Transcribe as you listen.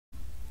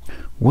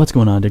What's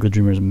going on,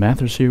 Diggletdreamers?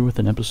 Mathers here with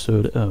an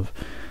episode of...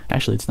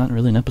 Actually, it's not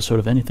really an episode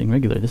of anything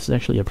regular. This is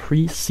actually a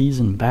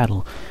pre-season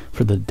battle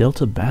for the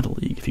Delta Battle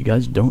League. If you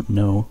guys don't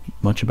know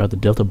much about the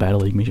Delta Battle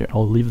League, make sure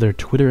I'll leave their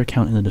Twitter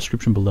account in the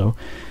description below.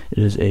 It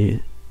is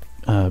a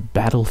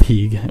battle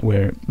league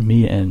where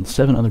me and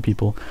 7 other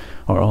people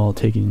are all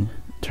taking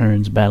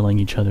turns battling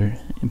each other,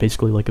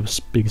 basically like a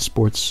big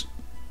sports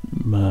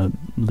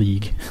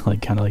league,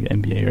 like kind of like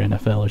NBA or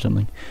NFL or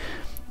something,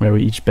 where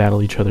we each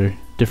battle each other,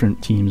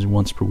 different teams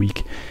once per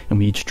week, and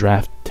we each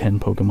draft 10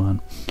 Pokemon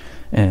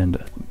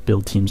and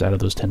build teams out of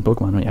those 10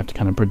 Pokemon. You have to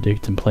kind of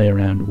predict and play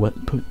around what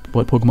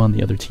Pokemon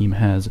the other team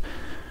has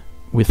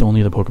with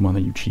only the Pokemon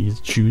that you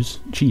choose.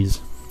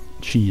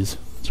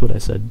 That's what I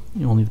said.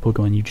 Only the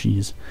Pokemon you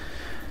choose.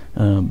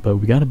 But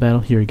we got a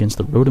battle here against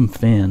the Rotom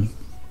Fan,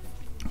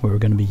 where we're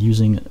going to be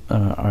using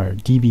our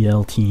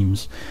DBL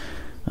teams.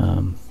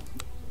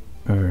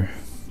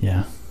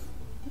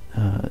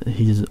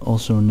 He's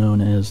also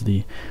known as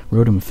the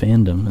Rotom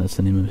Fandom. That's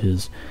the name of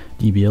his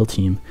DBL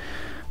team.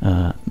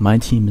 My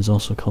team is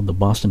also called the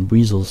Boston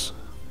Weasels,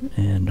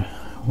 and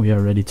we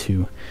are ready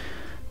to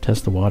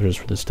test the waters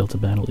for this Delta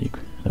Battle League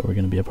that we're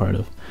going to be a part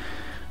of.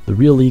 The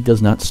real league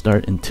does not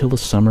start until the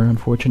summer,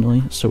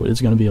 unfortunately, so it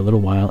is going to be a little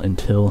while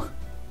until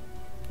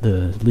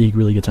the league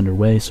really gets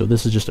underway. So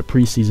this is just a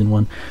pre-season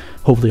one.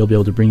 Hopefully I'll be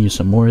able to bring you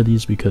some more of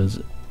these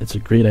because it's a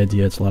great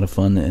idea, it's a lot of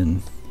fun,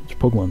 and it's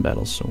Pokemon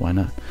battles, so why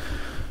not?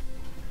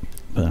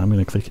 But I'm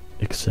going to click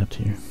accept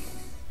here.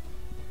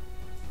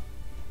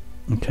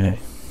 Okay.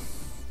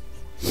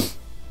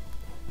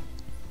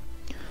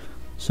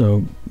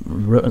 So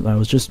I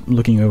was just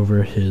looking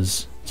over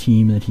his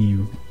team that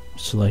he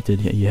selected.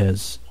 He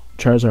has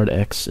Charizard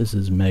X as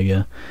his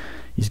Mega.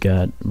 He's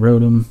got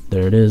Rotom.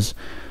 There it is.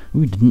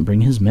 Ooh, he didn't bring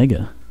his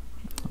Mega.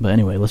 But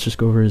anyway, let's just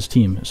go over his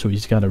team. So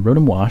he's got a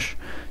Rotom Wash.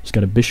 He's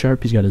got a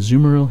Bisharp. He's got a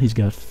Azumarill. He's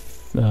got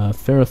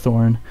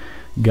Ferrothorn,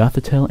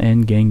 Gothitelle,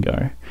 and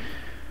Gengar.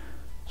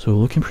 So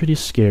looking pretty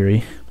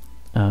scary.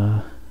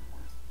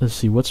 Let's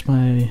see, what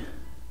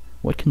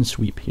can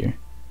sweep here?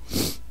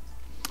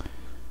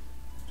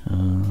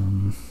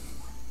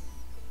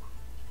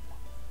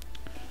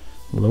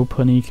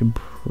 Lopunny can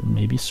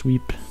maybe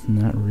sweep,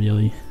 not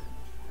really.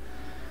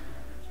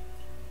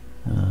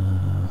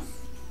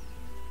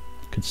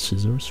 Could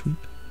Scizor sweep?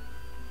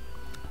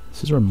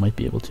 Scizor might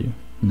be able to.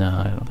 No,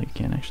 I don't think it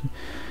can actually.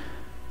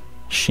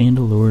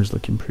 Chandelure is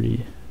looking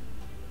pretty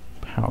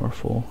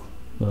powerful,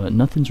 but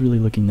nothing's really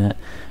looking that.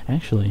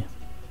 Actually,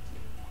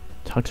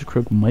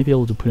 Toxicroak might be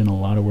able to put in a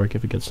lot of work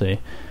if it gets a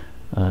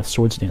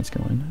Swords Dance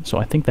going. So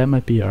I think that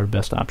might be our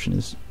best option,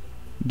 is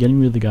getting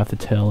rid of the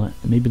Gothitelle,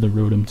 maybe the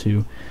Rotom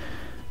too,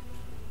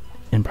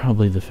 and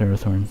probably the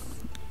Ferrothorn.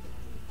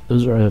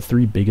 Those are the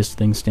 3 biggest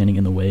things standing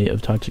in the way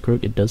of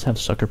Toxicroak. It does have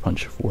Sucker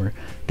Punch for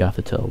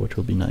Gothitelle, which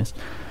will be nice,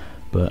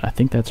 but I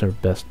think that's our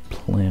best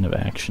plan of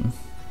action.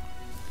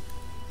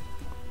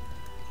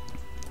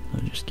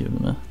 I'll just give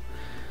him one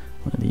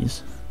of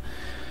these.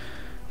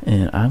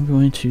 And I'm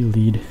going to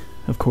lead,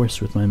 of course,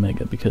 with my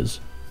Mega, because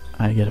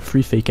I get a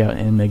free Fake Out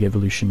and Mega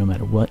Evolution no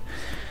matter what.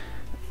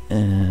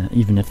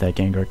 Even if that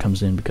Gengar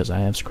comes in, because I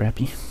have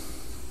Scrappy.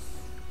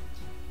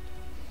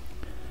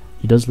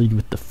 He does lead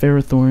with the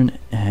Ferrothorn,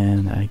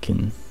 and I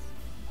can...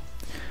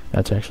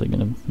 That's actually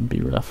going to be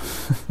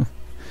rough.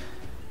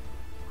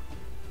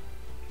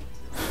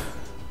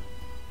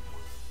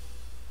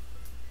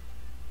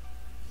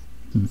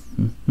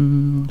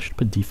 Should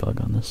put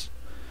Defog on this.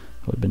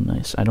 That would have been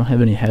nice. I don't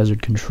have any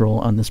hazard control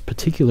on this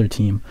particular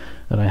team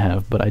that I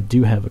have, but I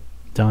do have a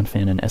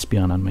Donphan and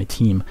Espeon on my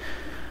team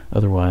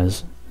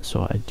otherwise,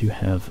 so I do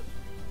have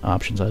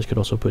options. I could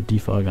also put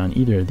Defog on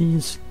either of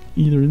these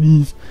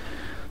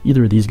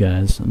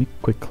guys. Let me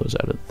quick close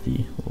out of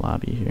the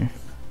lobby here.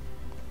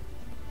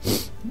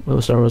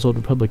 Well, Star Wars Old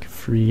Republic,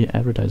 free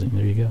advertising,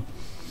 there you go.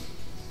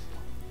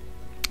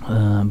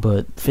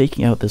 But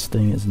faking out this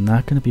thing is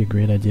not going to be a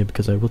great idea,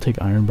 because I will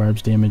take Iron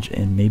Barb's damage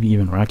and maybe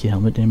even Rocky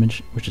Helmet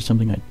damage, which is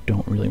something I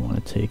don't really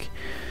want to take.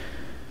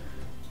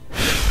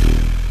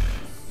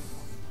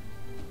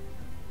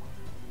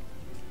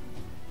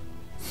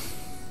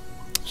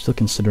 Still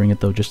considering it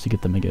though, just to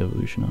get the Mega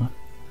Evolution off.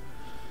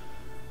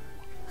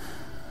 I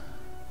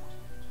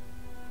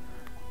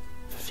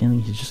have a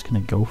feeling he's just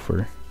going to go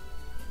for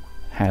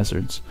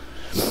hazards.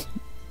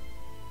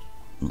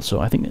 So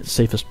I think it's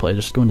safest play,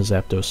 just go into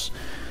Zapdos.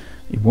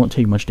 It won't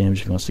take much damage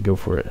if he wants to go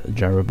for a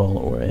Gyro Ball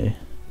or a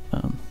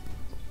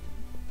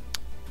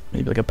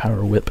maybe like a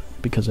Power Whip,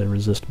 because I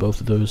resist both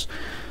of those,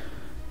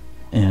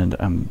 and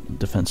I'm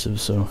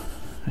defensive, so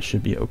I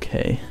should be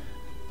okay.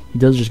 He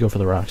does just go for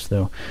the rocks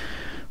though,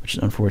 which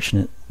is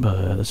unfortunate.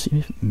 But let's see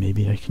if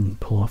maybe I can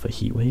pull off a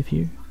Heat Wave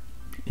here.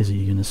 Is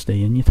he gonna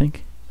stay in, you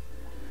think?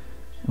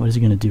 What is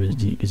he gonna do?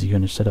 Is he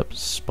gonna set up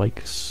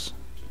spikes?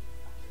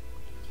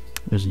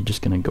 Or is he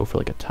just gonna go for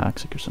like a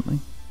Toxic or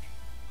something?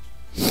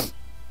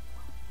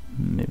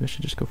 Maybe I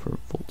should just go for a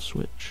Volt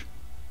Switch.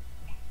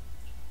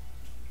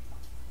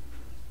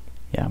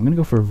 Yeah, I'm gonna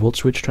go for a Volt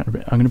Switch.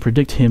 I'm gonna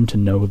predict him to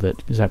know that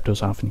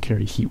Zapdos often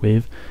carry Heat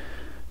Wave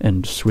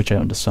and switch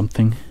out into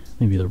something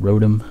maybe the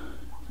Rotom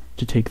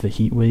to take the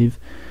Heat Wave,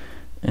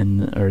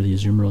 and or the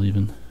Azumarill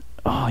even.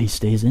 Oh, he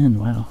stays in.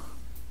 Wow.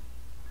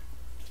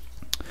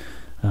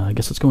 I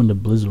guess let's go into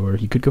Blizzard.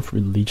 He could go for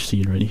Leech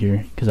Seed right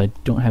here, because I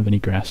don't have any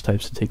grass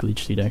types to take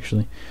Leech Seed,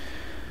 actually.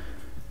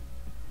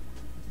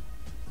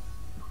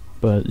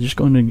 But just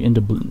going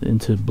into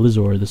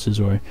Blizzard, the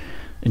Scizor,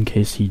 in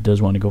case he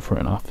does want to go for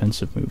an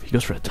offensive move. He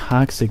goes for a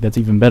Toxic, that's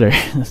even better.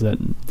 So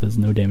that does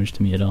no damage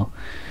to me at all.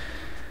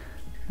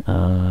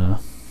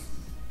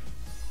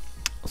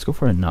 Let's go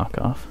for a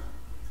knockoff.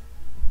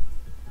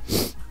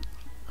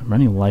 I'm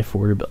running Life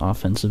Orb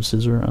offensive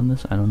Scizor on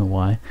this, I don't know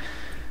why.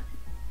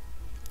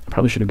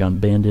 Probably should have gone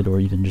Banded or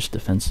even just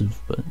defensive,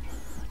 but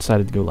I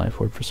decided to go Life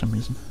Orb for some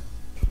reason.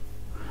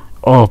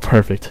 Oh,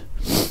 perfect.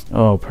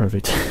 Oh,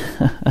 perfect.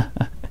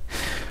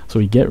 So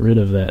we get rid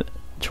of that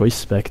Choice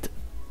Spect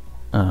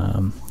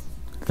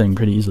thing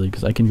pretty easily,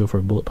 because I can go for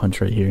a Bullet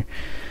Punch right here.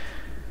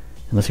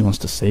 Unless he wants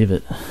to save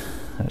it.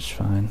 That's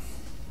fine.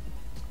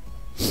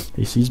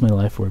 He sees my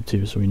Life Orb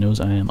too, so he knows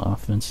I am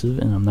offensive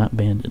and I'm not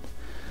Banded.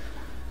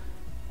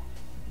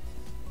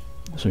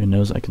 So he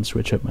knows I can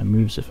switch up my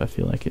moves if I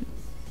feel like it.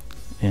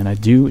 And I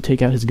do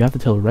take out his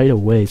Gothitelle right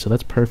away, so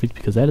that's perfect,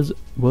 because that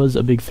was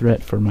a big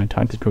threat for my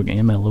Toxicroak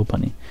and my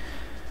Lopunny.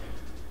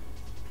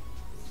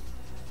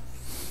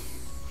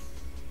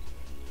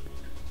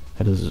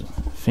 That is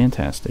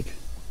fantastic.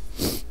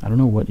 I don't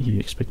know what he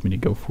expected me to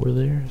go for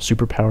there.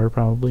 Superpower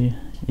probably.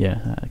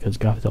 Yeah, because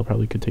Gothitelle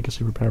probably could take a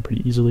Superpower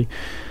pretty easily.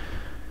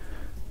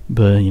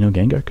 But, you know,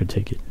 Gengar could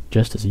take it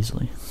just as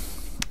easily.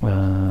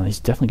 He's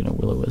definitely going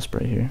to Will-O-Wisp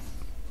right here.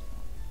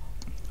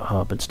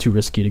 But it's too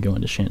risky to go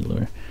into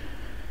Chandelure.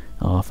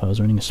 Oh, if I was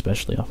running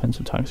especially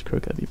offensive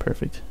Toxicroak, that'd be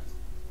perfect.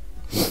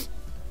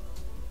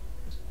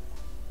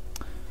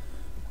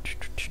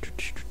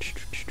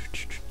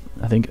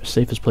 I think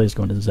safest play is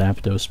going to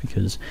Zapdos,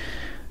 because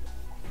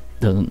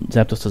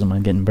Zapdos doesn't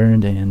mind getting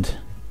burned, and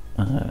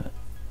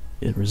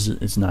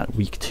it's not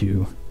weak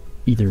to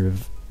either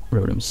of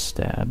Rotom's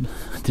stab.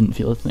 Didn't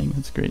feel a thing.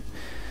 That's great.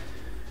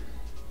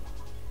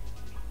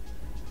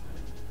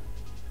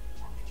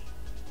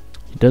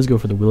 He does go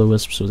for the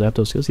Will-O-Wisp, so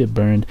Zapdos does get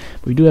burned.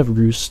 But we do have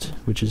Roost,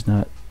 which is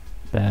not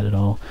bad at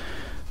all.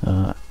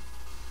 I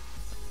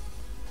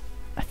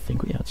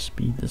think we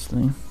outspeed this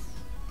thing.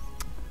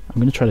 I'm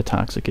going to try to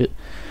Toxic it.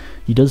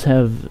 He does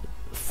have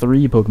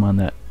 3 Pokemon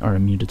that are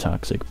immune to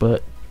Toxic,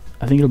 but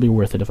I think it'll be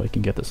worth it if I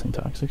can get this thing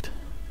Toxiced.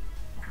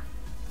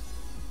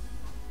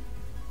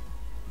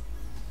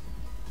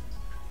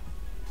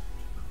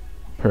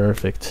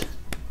 Perfect.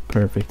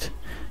 Perfect.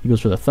 He goes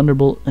for the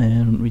Thunderbolt,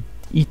 and we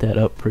eat that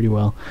up pretty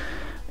well.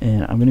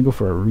 And I'm going to go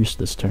for a Roost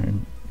this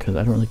turn, because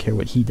I don't really care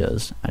what he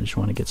does. I just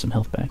want to get some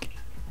health back.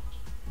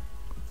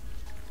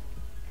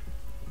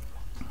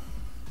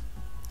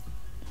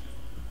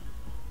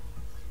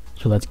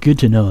 So that's good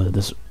to know that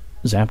this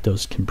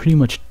Zapdos can pretty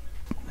much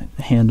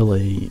handle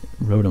a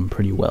Rotom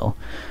pretty well.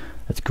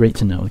 That's great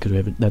to know,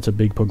 because that's a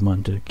big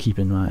Pokemon to keep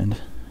in mind.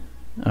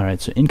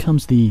 Alright, so in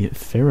comes the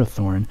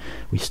Ferrothorn.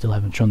 We still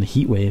haven't shown the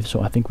Heat Wave,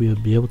 so I think we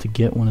would be able to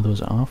get one of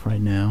those off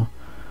right now.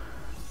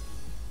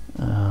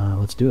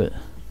 Let's do it.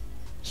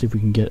 See if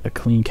we can get a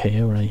clean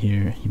KO right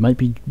here. He might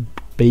be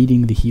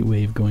baiting the Heat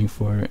Wave, going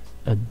for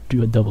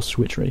do a double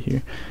switch right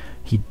here.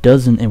 He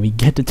doesn't, and we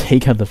get to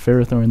take out the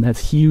Ferrothorn.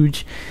 That's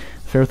huge.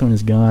 Ferrothorn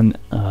is gone.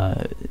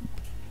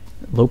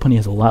 Lopunny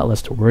has a lot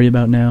less to worry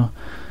about now.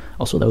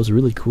 Also, that was a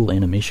really cool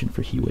animation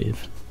for Heat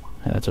Wave.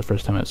 That's the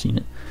first time I've seen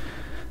it.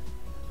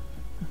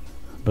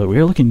 But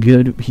we're looking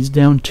good. He's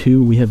down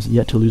 2. We have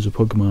yet to lose a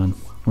Pokemon.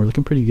 We're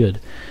looking pretty good.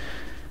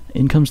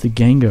 In comes the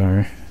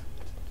Gengar.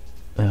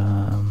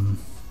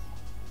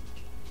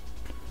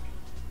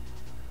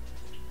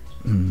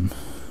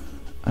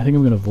 I think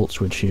I'm going to Volt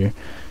Switch here.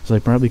 So I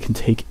probably can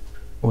take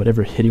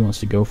whatever hit he wants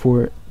to go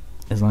for.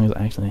 As long as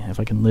if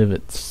I can live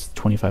at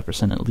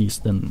 25% at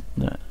least, then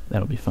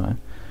that'll be fine.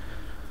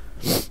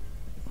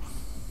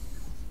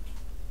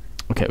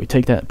 Okay, we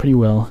take that pretty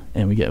well,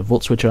 and we get a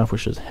Volt Switch off,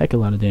 which does a heck of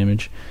a lot of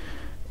damage.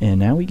 And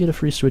now we get a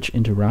free switch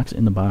into Rocks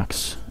in the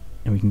Box,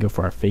 and we can go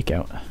for our Fake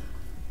Out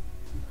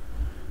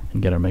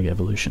and get our Mega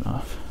Evolution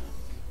off.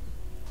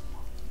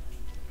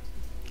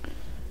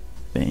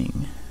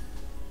 Bang.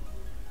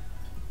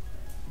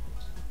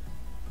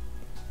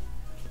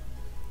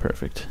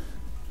 Perfect.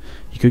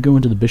 You could go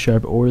into the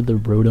Bisharp or the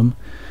Rotom,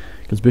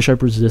 because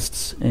Bisharp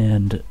resists,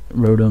 and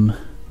Rotom,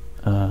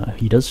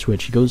 he does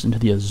switch. He goes into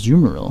the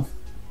Azumarill.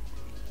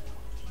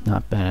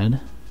 Not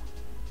bad.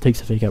 Takes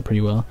a Fake Out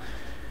pretty well.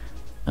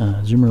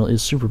 Azumarill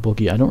is super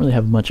bulky. I don't really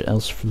have much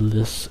else for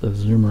this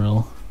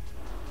Azumarill.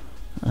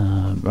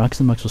 Rocks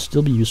and Box will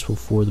still be useful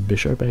for the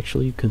Bisharp,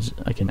 actually, because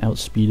I can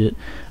outspeed it.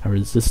 I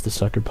resist the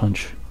Sucker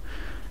Punch.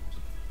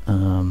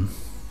 Let's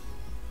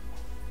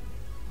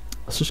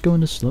just go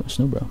into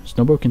Snowbro.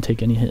 Snowbro can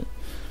take any hit.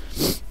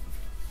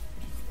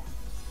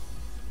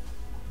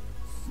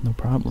 No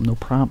problem, no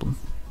problem.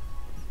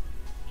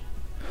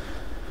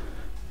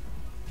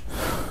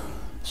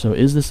 So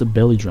is this a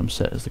Belly Drum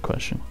set is the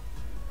question.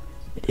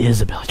 It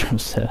is a belly drum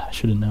set. I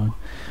should have known.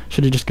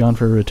 Should have just gone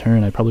for a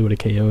return. I probably would have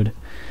KO'd.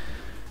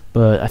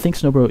 But I think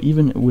Snowbro,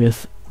 even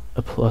with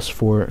a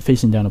 +4,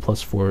 facing down a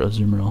 +4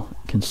 Azumarill,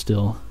 can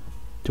still...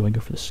 Do I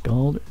go for the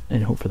Scald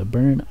and hope for the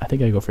burn? I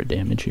think I go for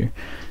damage here.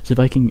 So if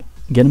I can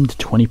get him to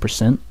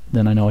 20%,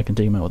 then I know I can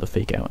take him out with a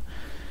Fake Out.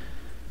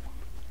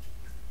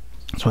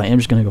 So I am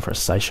just going to go for a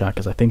Psy Shot,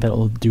 because I think that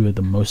will do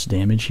the most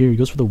damage here. He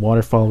goes for the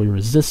Waterfall, we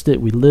resist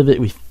it, we live it,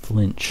 we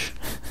flinch.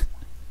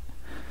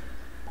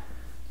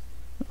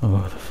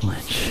 Oh, the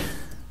flinch.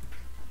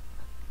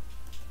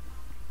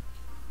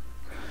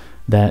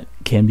 That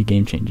can be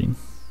game-changing,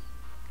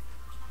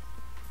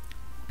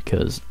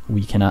 because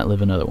we cannot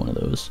live another one of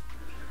those.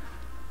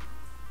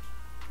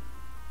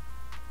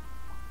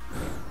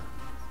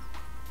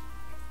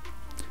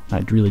 I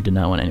really did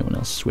not want anyone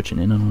else switching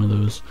in on one of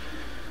those.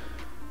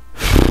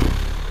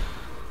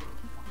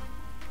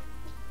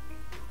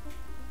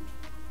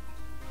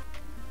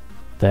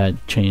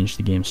 That changed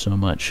the game so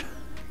much.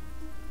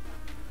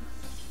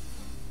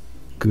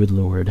 Good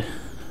lord.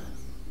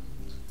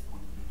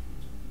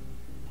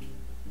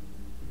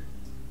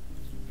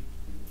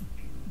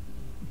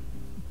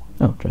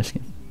 Oh, dry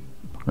skin.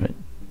 Right.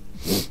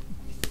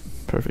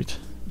 Perfect.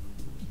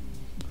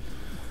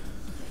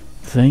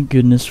 Thank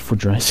goodness for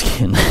dry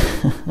skin.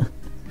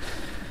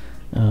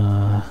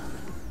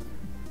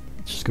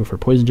 Just go for a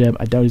Poison Jab.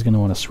 I doubt he's going to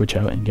want to switch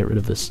out and get rid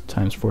of this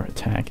 ×4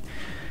 attack.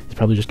 He's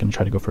probably just going to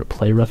try to go for a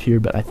Play Rough here,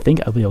 but I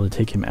think I'll be able to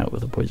take him out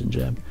with a Poison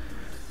Jab.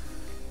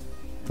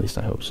 At least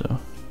I hope so.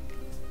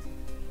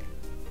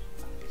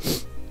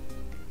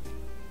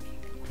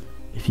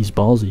 If he's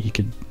ballsy, he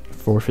could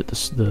forfeit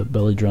the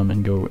belly drum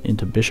and go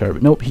into Bisharp.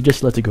 But nope, he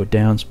just lets it go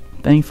down.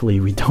 Thankfully,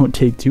 we don't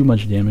take too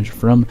much damage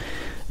from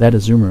that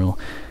Azumarill.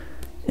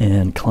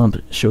 And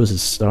Clump shows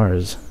his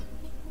stars.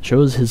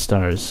 Shows his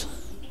stars.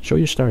 Show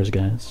your stars,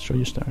 guys. Show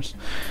your stars.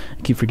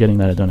 I keep forgetting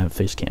that I don't have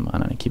face cam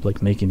on, and I keep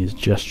like making these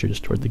gestures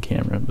toward the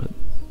camera, but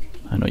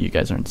I know you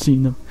guys aren't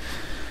seeing them.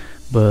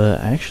 But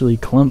actually,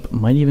 Clump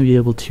might even be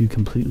able to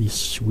completely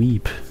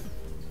sweep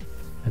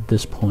at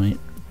this point.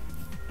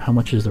 How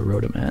much is the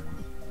Rotom at?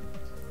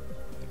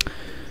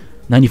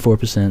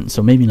 94%,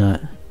 so maybe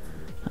not.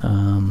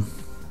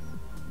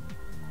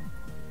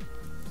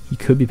 He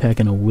could be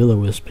packing a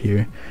Will-O-Wisp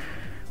here,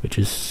 which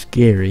is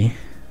scary.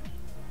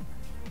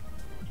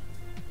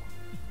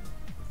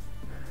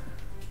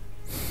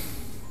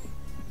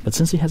 But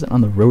since he has it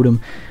on the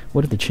Rotom,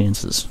 what are the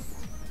chances?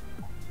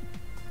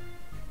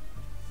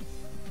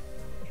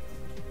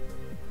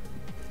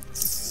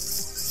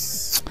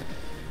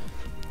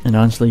 And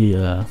honestly,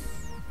 I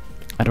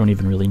don't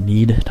even really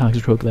need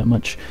Toxicroak that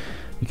much,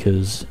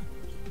 because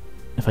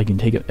if I can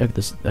take out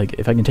this,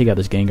 if I can take out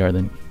this Gengar,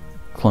 then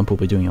Clump will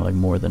be doing it like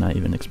more than I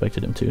even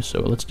expected him to.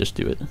 So let's just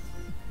do it.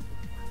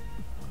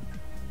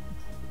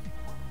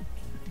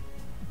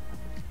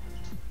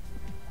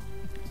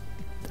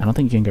 I don't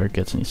think Gengar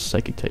gets any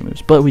Psychic type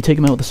moves, but we take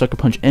him out with a Sucker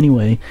Punch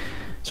anyway.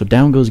 So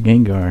down goes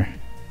Gengar,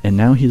 and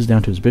now he's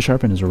down to his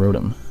Bisharp and his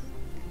Rotom,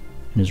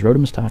 and his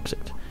Rotom is Toxic.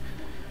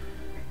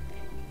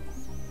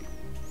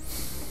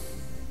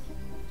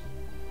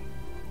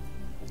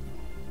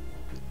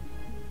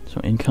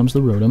 So in comes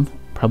the Rotom.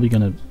 Probably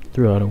gonna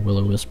throw out a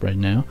Will-O-Wisp right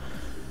now,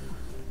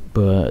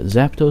 but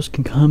Zapdos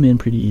can come in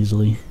pretty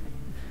easily.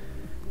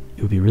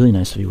 It would be really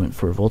nice if he went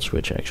for a Volt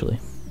Switch,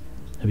 actually.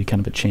 That'd be kind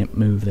of a champ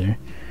move there.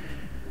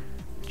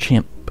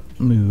 Champ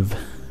move.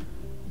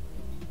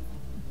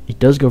 He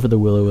does go for the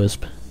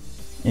Will-O-Wisp,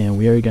 and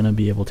we are going to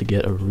be able to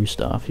get a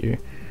Roost off here.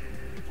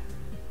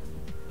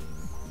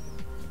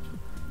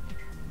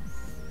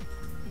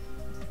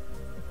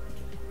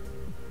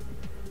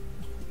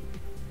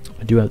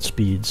 I do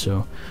outspeed,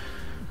 so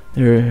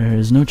there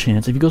is no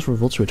chance. If he goes for a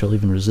Volt Switch, I'll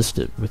even resist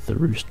it with the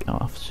Roost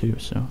off too.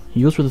 So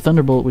he goes for the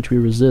Thunderbolt, which we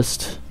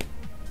resist,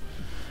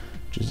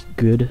 which is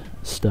good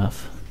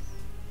stuff.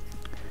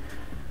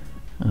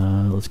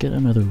 Let's get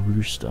another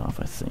Roost off,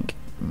 I think.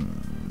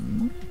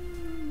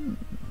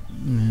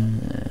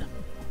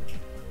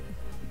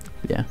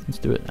 Yeah, let's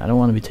do it. I don't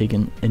want to be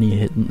taking any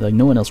hit. Like,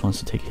 no one else wants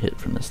to take a hit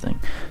from this thing.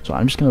 So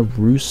I'm just going to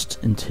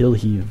Roost until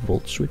he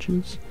Volt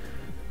Switches.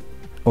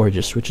 Or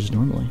just switches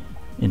normally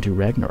into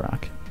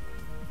Ragnarok.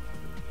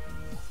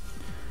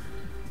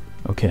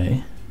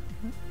 Okay.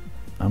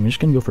 I'm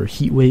just going to go for a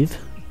Heat Wave.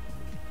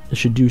 This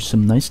should do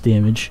some nice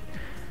damage.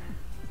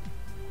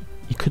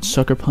 He could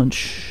Sucker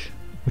Punch,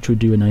 which would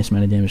do a nice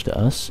amount of damage to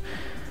us.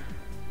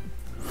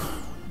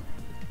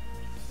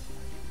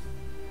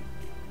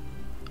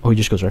 Oh, he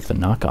just goes right for the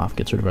knockoff,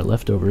 gets rid of our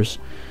leftovers.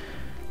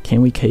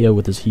 Can we KO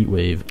with his Heat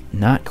Wave?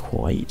 Not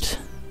quite.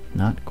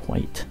 Not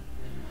quite.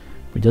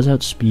 He does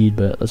outspeed,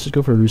 but let's just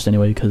go for a Roost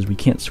anyway, because we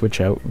can't switch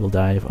out. We'll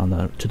dive on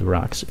to the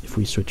rocks if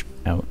we switch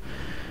out.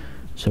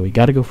 So we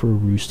gotta go for a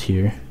Roost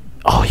here.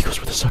 Oh, he goes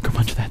for the Sucker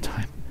Punch that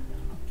time.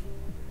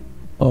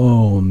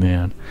 Oh,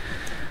 man.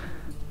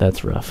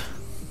 That's rough.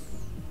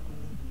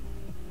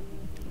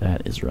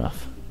 That is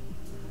rough.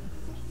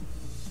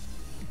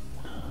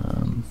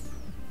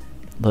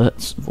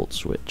 Let's Volt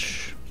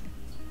Switch.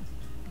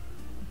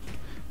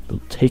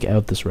 We'll take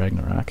out this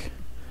Ragnarok.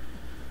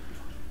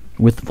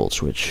 with the Volt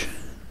Switch.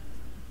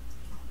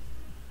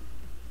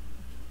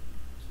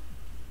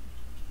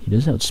 He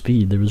does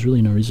outspeed. There was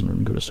really no reason for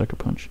him to go to Sucker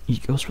Punch. He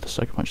goes for the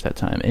Sucker Punch that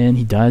time, and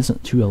he dies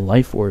to a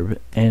Life Orb.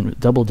 And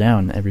double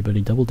down,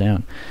 everybody, double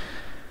down.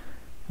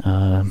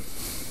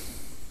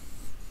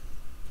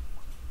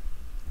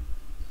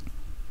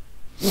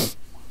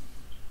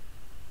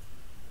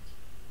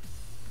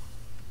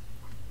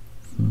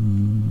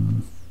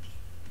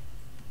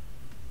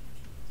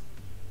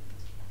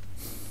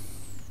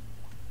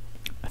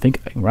 I think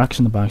Rocks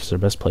in the Box is our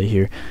best play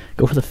here.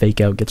 Go for the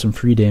Fake Out, get some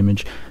free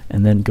damage,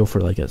 and then go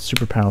for like a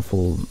super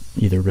powerful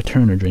either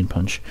Return or Drain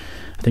Punch.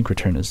 I think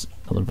Return is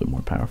a little bit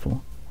more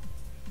powerful.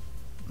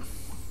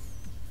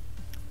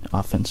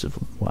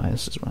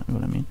 Offensive-wise is what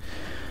I mean.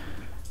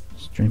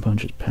 Drain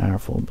Punch is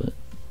powerful, but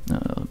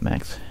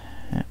Max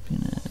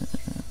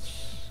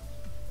Happiness.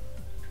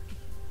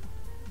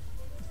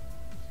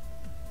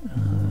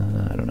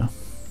 I don't know.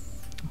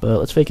 But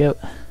let's Fake Out.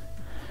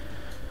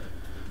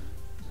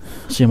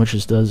 See how much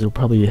this does. It'll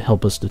probably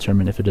help us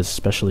determine if it is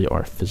specially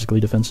or physically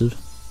defensive.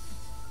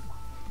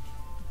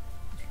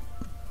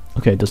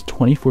 Okay, it does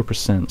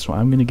 24%, so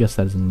I'm going to guess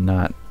that is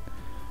not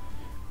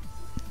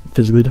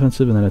physically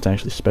defensive, and then it's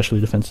actually specially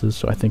defensive,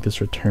 so I think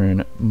this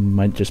Return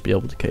might just be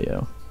able to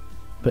KO.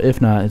 But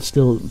if not, it's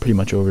still pretty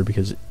much over,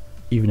 because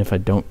even if I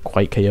don't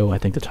quite KO, I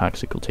think the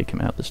Toxic will take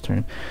him out this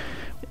turn.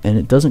 And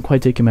it doesn't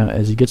quite take him out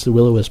as he gets the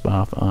Will-O-Wisp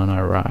off on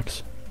our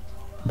Rocks.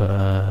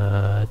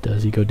 But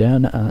does he go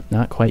down?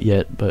 Not quite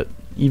yet, but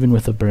even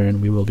with a burn,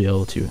 we will be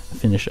able to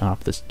finish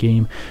off this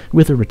game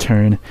with a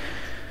Return.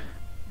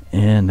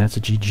 And that's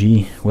a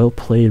GG. Well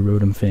played,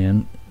 Rotom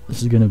Fan.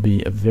 This is going to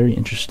be a very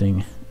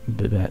interesting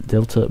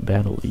Delta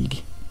Battle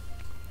League.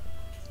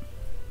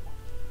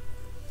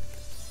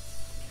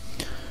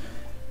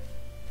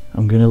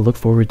 I'm going to look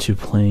forward to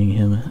playing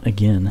him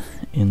again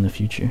in the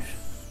future.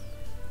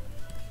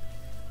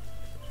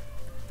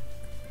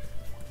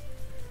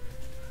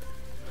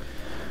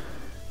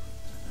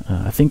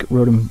 I think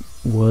Rotom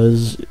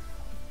was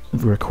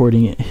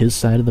recording his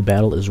side of the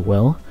battle as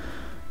well.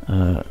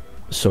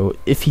 So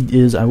if he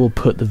is, I will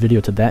put the video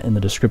to that in the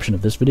description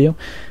of this video,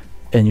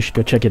 and you should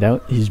go check it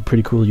out. He's a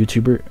pretty cool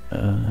YouTuber.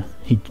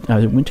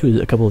 I went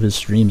to a couple of his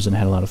streams and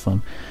had a lot of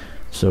fun.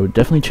 So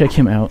definitely check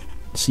him out,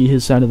 see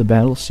his side of the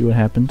battle, see what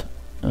happened,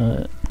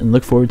 and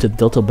look forward to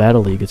Delta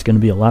Battle League. It's going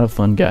to be a lot of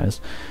fun,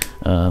 guys.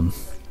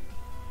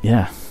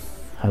 Yeah,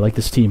 I like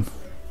this team.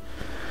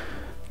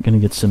 Gonna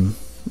get some.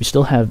 We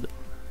still have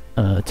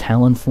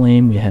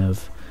Talonflame. We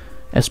have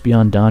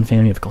Espeon,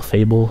 Donphan. We have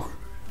Clefable.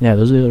 Yeah,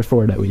 those are the other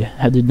four that we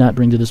did not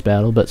bring to this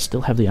battle, but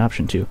still have the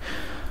option to.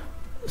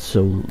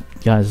 So,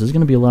 guys, this is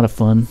going to be a lot of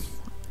fun.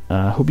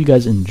 Hope you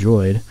guys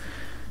enjoyed,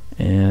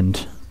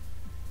 and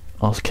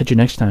I'll catch you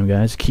next time,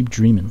 guys. Keep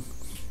dreaming.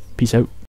 Peace out.